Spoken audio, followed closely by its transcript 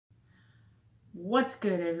What's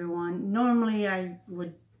good, everyone? Normally I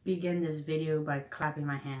would begin this video by clapping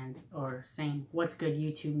my hands or saying what's good,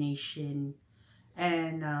 YouTube Nation,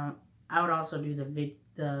 and I would also do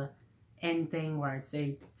the end thing where I'd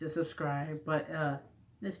say to subscribe, but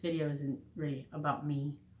this video isn't really about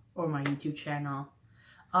me or my YouTube channel.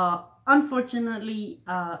 Unfortunately,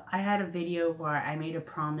 I had a video where I made a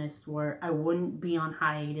promise where I wouldn't be on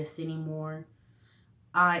hiatus anymore.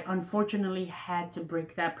 I unfortunately had to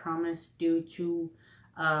break that promise due to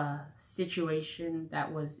a situation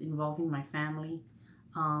that was involving my family.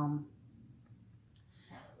 Um,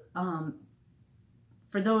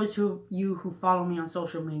 for those who follow me on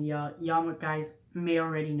social media, y'all guys may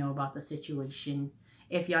already know about the situation.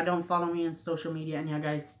 If y'all don't follow me on social media and y'all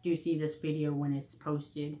guys do see this video when it's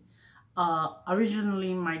posted,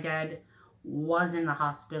 originally my dad was in the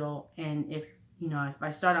hospital, and if I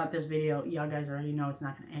start out this video, y'all guys already know it's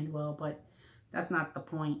not going to end well, but that's not the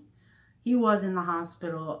point. He was in the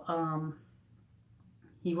hospital.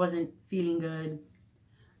 He wasn't feeling good,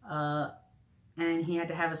 and he had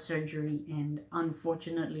to have a surgery, and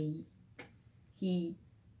unfortunately, he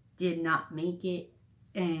did not make it,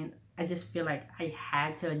 and I just feel like I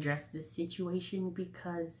had to address this situation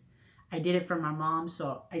because I did it for my mom,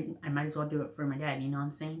 so I might as well do it for my dad, you know what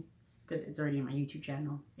I'm saying? Because it's already in my YouTube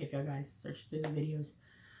channel if y'all guys search through the videos.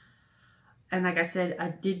 And like I said, I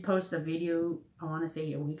did post a video, I want to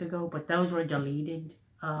say a week ago, but those were deleted.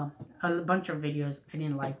 A bunch of videos I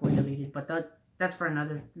didn't like were deleted, but that's for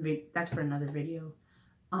another video.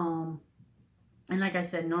 And like I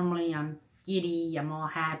said, normally I'm giddy, I'm all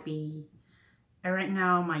happy. And right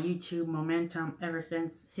now my YouTube momentum ever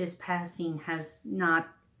since his passing has not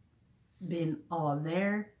been all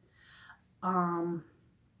there.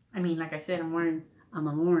 I mean, like I said, I'm wearing a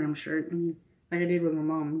memoriam shirt. I mean, like I did with my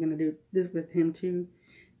mom, I'm gonna do this with him too.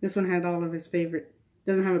 This one had all of his favorite,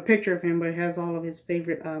 doesn't have a picture of him, but it has all of his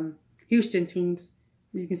favorite Houston teams.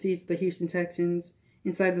 As you can see, it's the Houston Texans.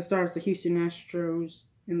 Inside the star, it's the Houston Astros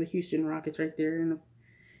and the Houston Rockets right there. And of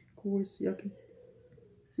course, y'all can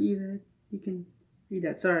see that. You can read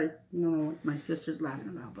that. Sorry, you don't know what my sister's laughing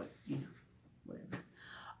about, but you know,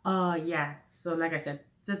 whatever. Yeah. So like I said,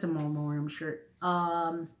 it's a memoriam shirt.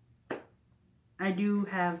 I do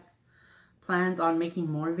have plans on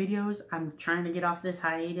making more videos. I'm trying to get off this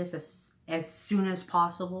hiatus as soon as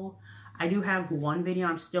possible. I do have one video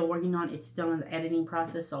I'm still working on. It's still in the editing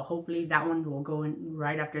process, so hopefully that one will go in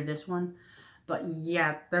right after this one. But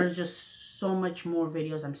yeah, there's just so much more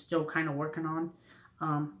videos I'm still kind of working on.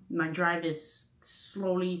 My drive is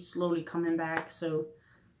slowly coming back, so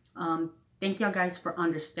thank y'all guys for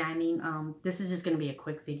understanding. This is just going to be a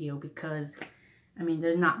quick video because, I mean,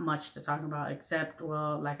 there's not much to talk about except,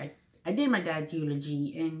 well, like I did my dad's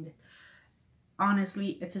eulogy, and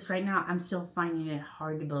honestly, it's just right now, I'm still finding it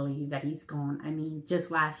hard to believe that he's gone. I mean,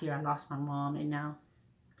 just last year I lost my mom, and now,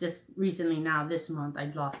 just recently now, this month,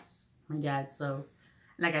 I lost my dad. So,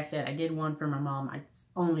 like I said, I did one for my mom. It's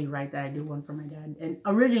only right that I do one for my dad. And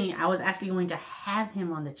originally, I was actually going to have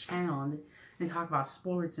him on the channel and talk about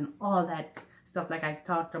sports and all that stuff like I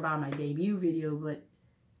talked about in my debut video, but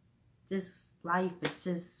just life is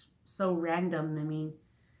just so random. I mean,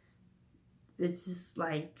 it's just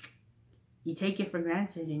like you take it for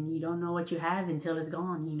granted and you don't know what you have until it's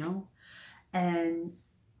gone, you know? And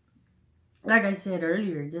like I said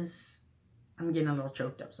earlier, I'm getting a little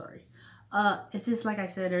choked up, sorry. It's just like I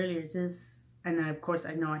said earlier, it's just, and of course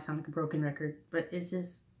I know I sound like a broken record, but it's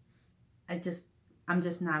just, I'm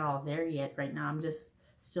just not all there yet right now. I'm just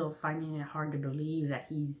still finding it hard to believe that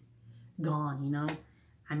he's gone, you know?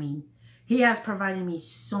 I mean, he has provided me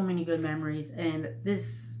so many good memories, and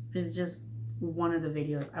this is just one of the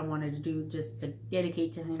videos I wanted to do just to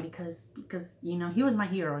dedicate to him because you know, he was my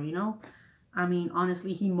hero, you know? I mean,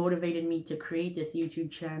 honestly, he motivated me to create this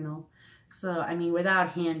YouTube channel. So, I mean,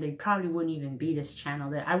 without him, there probably wouldn't even be this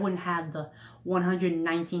channel. I wouldn't have the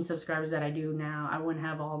 119 subscribers that I do now. I wouldn't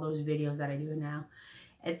have all those videos that I do now.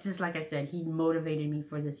 It's just like I said, he motivated me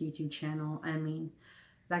for this YouTube channel. I mean,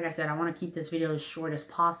 like I said, I want to keep this video as short as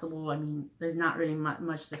possible. I mean, there's not really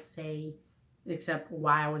much to say except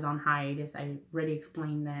why I was on hiatus. I already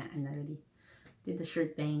explained that, and I already did the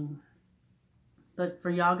shirt thing. But for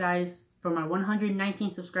y'all guys, for my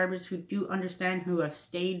 119 subscribers who do understand, who have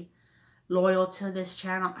stayed loyal to this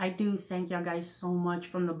channel, I do thank y'all guys so much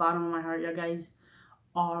from the bottom of my heart. Y'all guys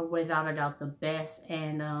are without a doubt the best,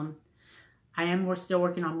 and we're still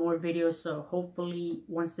working on more videos, so hopefully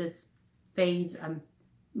once this fades,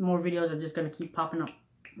 more videos are just going to keep popping up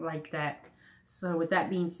like that. So with that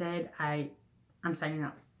being said, I'm signing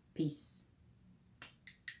out. Peace.